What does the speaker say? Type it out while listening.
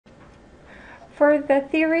for the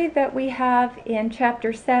theory that we have in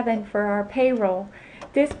Chapter 7 for our payroll,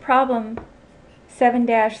 this problem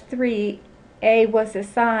 7-3, A was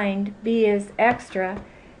assigned, B is extra.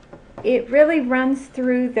 It really runs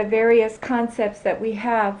through the various concepts that we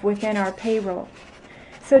have within our payroll.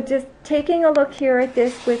 So just taking a look here at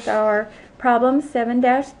this with our problem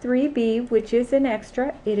 7-3B, which is an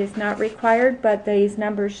extra. It is not required, but these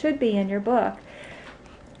numbers should be in your book.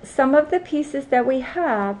 Some of the pieces that we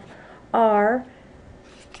have are,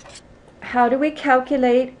 how do we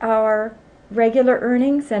calculate our regular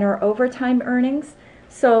earnings and our overtime earnings?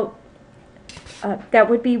 So that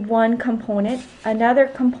would be one component. Another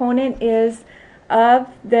component is of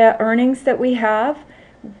the earnings that we have,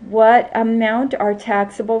 what amount are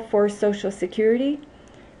taxable for Social Security.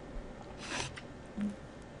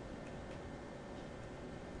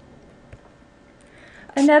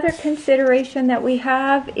 Another consideration that we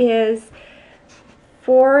have is,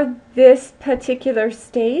 for this particular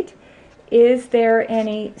state, is there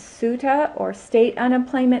any SUTA or state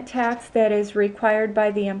unemployment tax that is required by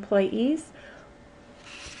the employees?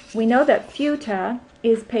 We know that FUTA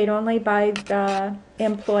is paid only by the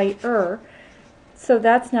employer, so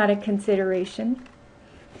that's not a consideration.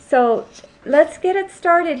 So let's get it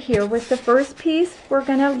started here with the first piece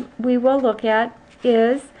we will look at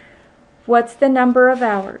is, what's the number of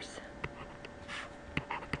hours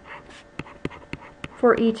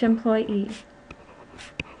for each employee?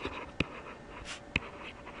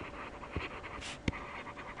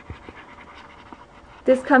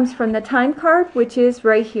 This comes from the time card, which is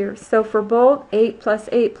right here. So for both, 8 plus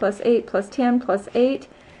 8 plus 8 plus 10 plus 8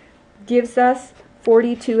 gives us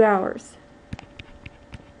 42 hours.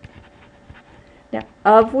 Now,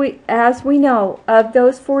 as we know, of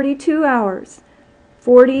those 42 hours,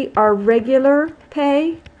 40 are regular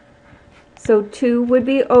pay, so 2 would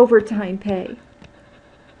be overtime pay.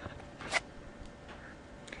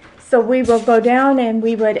 So we will go down and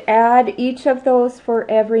we would add each of those for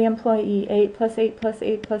every employee. 8 plus 8 plus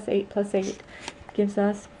 8 plus 8 plus 8 gives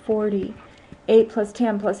us 40. 8 plus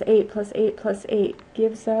 10 plus 8 plus 8 plus 8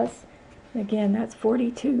 gives us, again, that's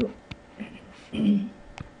 42.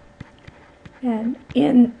 And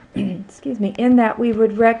in in that we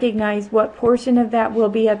would recognize what portion of that will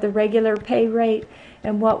be at the regular pay rate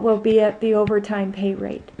and what will be at the overtime pay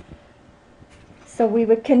rate. So we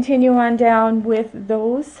would continue on down with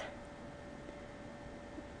those.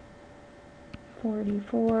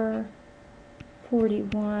 44,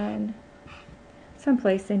 41,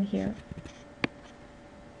 someplace in here.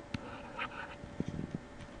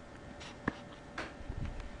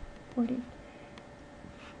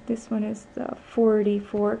 This one is the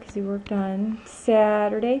 44 because he worked on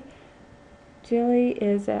Saturday. Jilly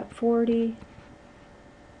is at 40,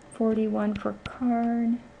 41 for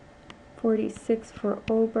Karn, 46 for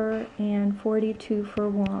Ober, and 42 for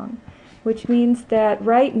Wong, which means that,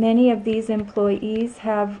 right, many of these employees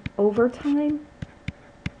have overtime.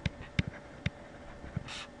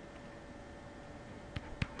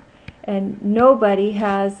 And nobody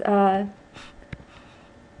has a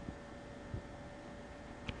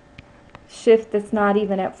shift that's not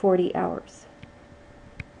even at 40 hours.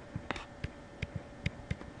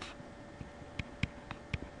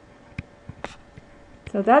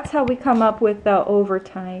 So that's how we come up with the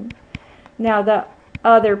overtime. Now the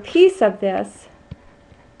other piece of this,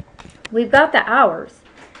 we've got the hours.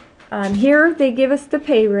 Here they give us the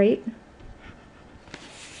pay rate.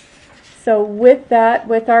 So with that,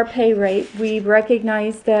 with our pay rate, we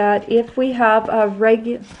recognize that if we have a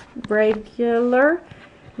regular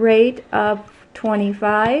rate of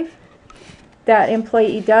 25, that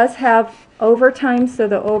employee does have overtime, so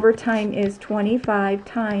the overtime is 25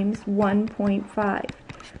 times 1.5.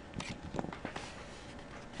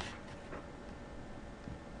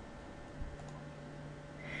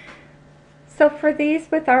 So for these,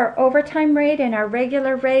 with our overtime rate and our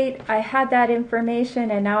regular rate, I had that information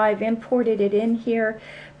and now I've imported it in here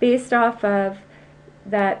based off of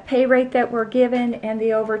that pay rate that we're given and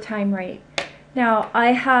the overtime rate. Now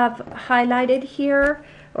I have highlighted here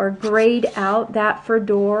or grayed out that for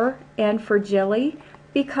Dor and for Jilly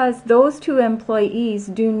because those two employees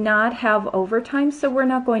do not have overtime, so we're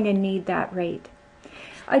not going to need that rate.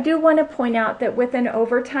 I do want to point out that with an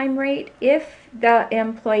overtime rate, if the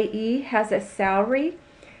employee has a salary,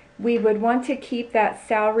 we would want to keep that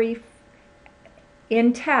salary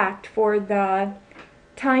intact for the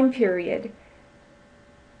time period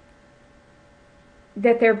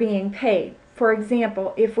that they're being paid. For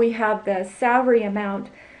example, if we have the salary amount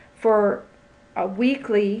for a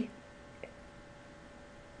weekly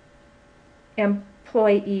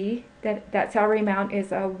employee, that salary amount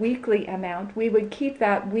is a weekly amount, we would keep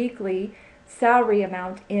that weekly salary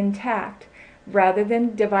amount intact rather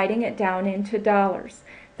than dividing it down into dollars.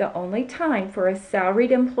 The only time for a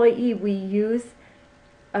salaried employee we use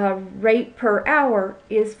a rate per hour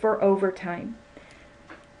is for overtime.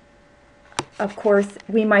 Of course,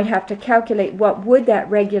 we might have to calculate what would that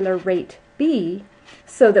regular rate be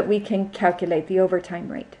so that we can calculate the overtime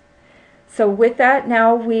rate. So with that,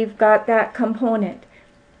 now we've got that component.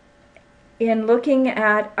 In looking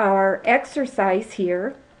at our exercise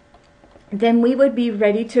here, then we would be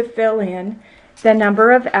ready to fill in the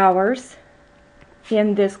number of hours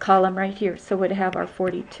in this column right here. So we'd have our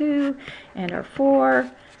 42 and our 4,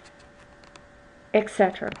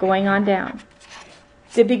 etc., going on down.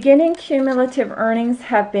 The beginning cumulative earnings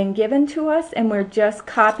have been given to us, and we're just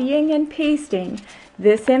copying and pasting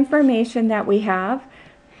this information that we have,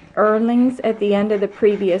 earnings at the end of the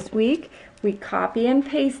previous week. We copy and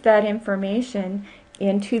paste that information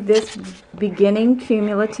into this beginning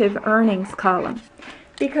cumulative earnings column.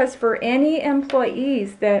 Because for any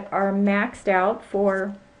employees that are maxed out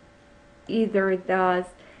for either the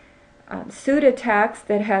SUTA tax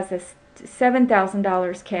that has a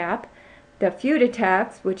 $7,000 cap, the FUTA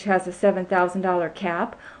tax, which has a $7,000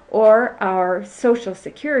 cap, or our Social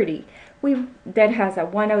Security that has a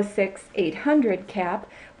 $106,800 cap,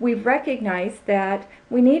 we've recognized that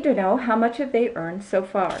we need to know how much have they earned so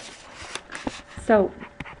far. So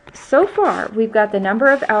far, we've got the number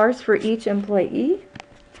of hours for each employee,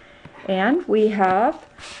 and we have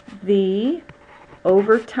the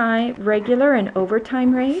overtime, regular and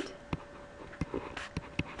overtime rate.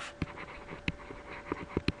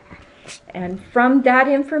 And from that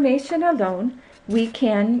information alone, we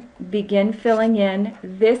can begin filling in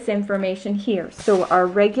this information here. So our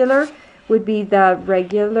regular would be the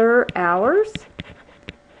regular hours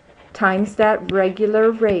times that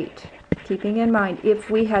regular rate. Keeping in mind, if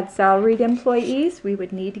we had salaried employees, we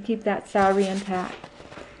would need to keep that salary intact.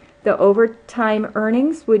 The overtime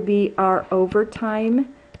earnings would be our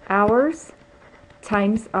overtime hours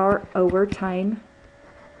times our overtime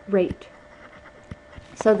rate.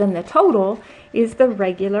 So then the total is the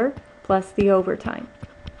regular plus the overtime.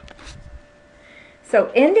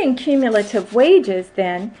 So ending cumulative wages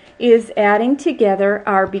then is adding together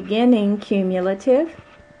our beginning cumulative,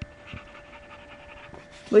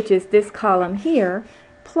 which is this column here,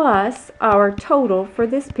 plus our total for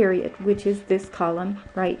this period, which is this column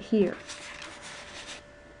right here.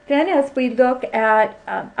 Then as we look at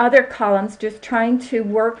other columns, just trying to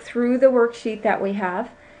work through the worksheet that we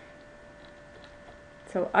have,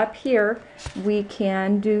 so up here, we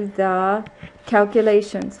can do the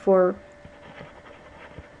calculations for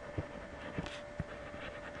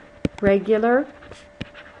regular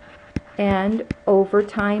and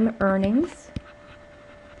overtime earnings.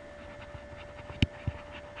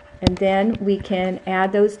 And then we can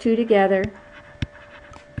add those two together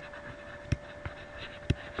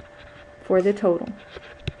for the total.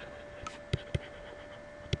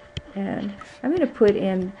 And I'm going to put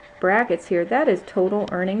in brackets here. That is total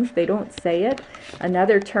earnings. They don't say it.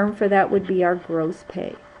 Another term for that would be our gross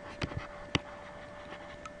pay.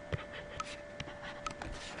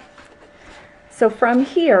 So from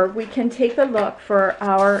here, we can take a look for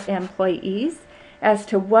our employees as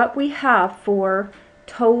to what we have for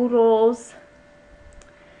totals.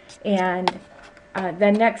 And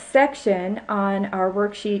the next section on our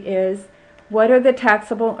worksheet is, what are the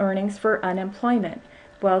taxable earnings for unemployment?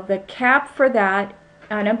 Well, the cap for that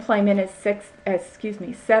unemployment is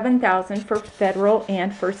 $7,000 for federal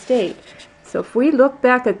and for state. So if we look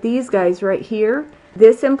back at these guys right here,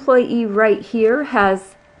 this employee right here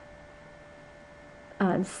has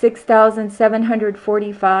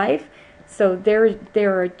 $6,745. So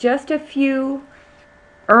there are just a few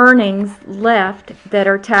earnings left that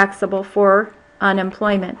are taxable for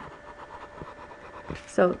unemployment.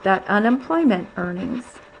 So that unemployment earnings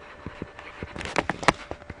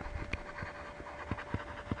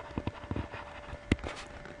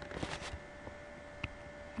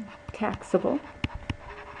taxable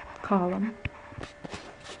column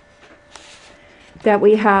that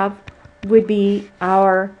we have would be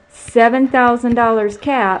our $7,000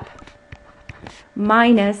 cap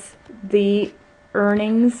minus the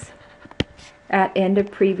earnings at end of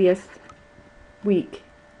previous week.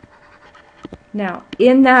 Now,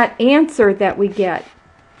 in that answer that we get,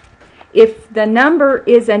 if the number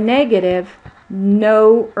is a negative,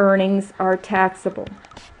 no earnings are taxable.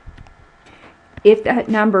 If that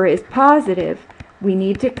number is positive, we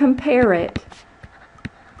need to compare it,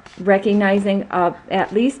 recognizing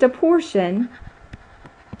at least a portion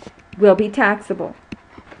will be taxable.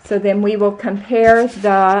 So then we will compare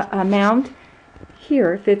the amount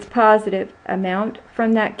here, if it's positive, amount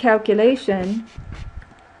from that calculation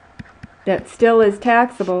that still is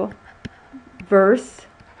taxable versus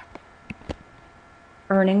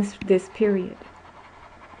earnings this period.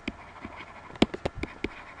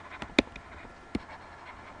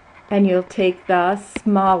 And you'll take the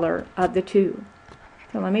smaller of the two.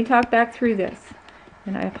 So let me talk back through this.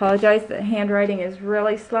 And I apologize, the handwriting is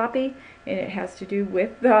really sloppy, and it has to do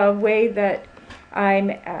with the way that I'm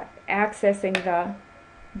accessing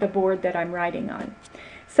the board that I'm writing on.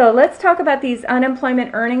 So let's talk about these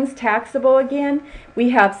unemployment earnings taxable again.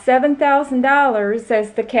 We have $7,000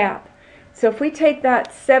 as the cap. So if we take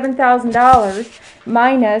that $7,000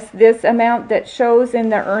 minus this amount that shows in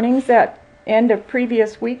the earnings at end of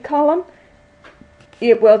previous week column,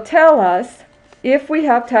 it will tell us if we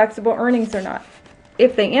have taxable earnings or not.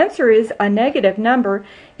 If the answer is a negative number,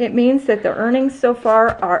 it means that the earnings so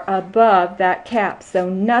far are above that cap, so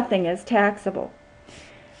nothing is taxable.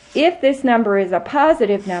 If this number is a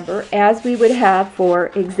positive number, as we would have, for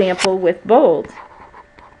example, with bold,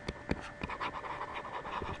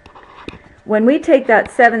 when we take that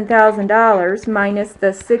 $7,000 minus the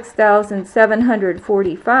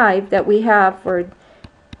 $6,745 that we have for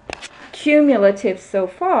cumulative so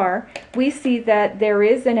far, we see that there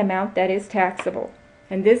is an amount that is taxable.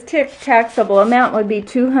 And this taxable amount would be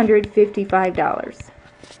 $255.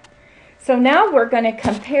 So now we're going to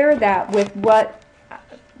compare that with what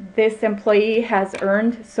this employee has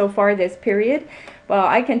earned so far this period. Well,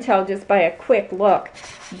 I can tell just by a quick look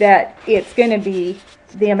that it's going to be,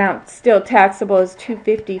 the amount still taxable is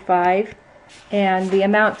 $255, and the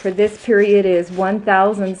amount for this period is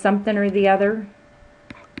 $1,000 something or the other,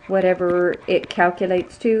 whatever it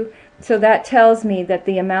calculates to. So that tells me that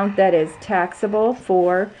the amount that is taxable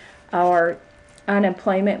for our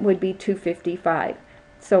unemployment would be $255.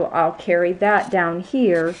 So I'll carry that down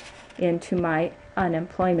here into my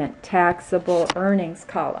unemployment taxable earnings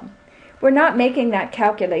column. We're not making that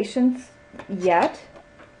calculations yet,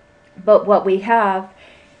 but what we have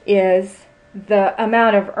is the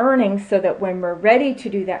amount of earnings, so that when we're ready to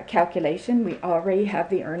do that calculation, we already have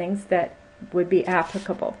the earnings that would be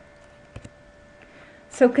applicable.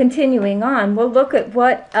 So continuing on, we'll look at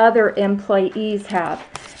what other employees have.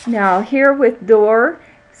 Now here with Dorr,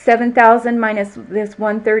 7,000 minus this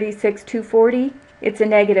 136,240, it's a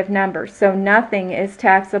negative number, so nothing is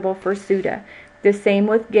taxable for Suda. The same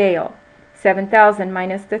with Gail, 7,000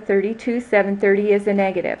 minus the 32,730 is a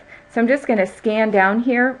negative. So I'm just going to scan down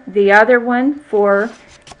here. The other one for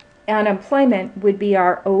unemployment would be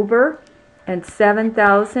our Ober, and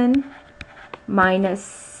 7,000 minus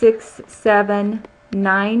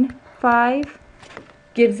 6,795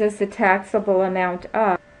 gives us a taxable amount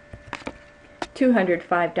of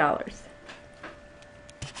 $205.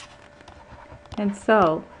 And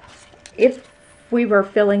so if we were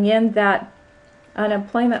filling in that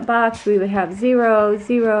unemployment box, we would have 0,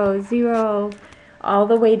 0, 0, all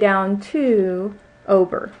the way down to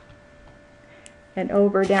Ober. And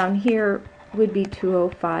Ober down here would be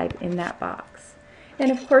 205 in that box.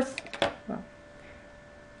 And of course, well, I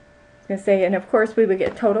was going to say, and of course we would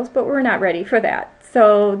get totals, but we're not ready for that.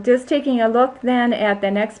 So just taking a look then at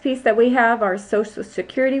the next piece that we have, our Social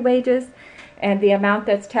Security wages and the amount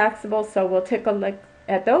that's taxable. So we'll take a look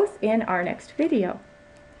at those in our next video.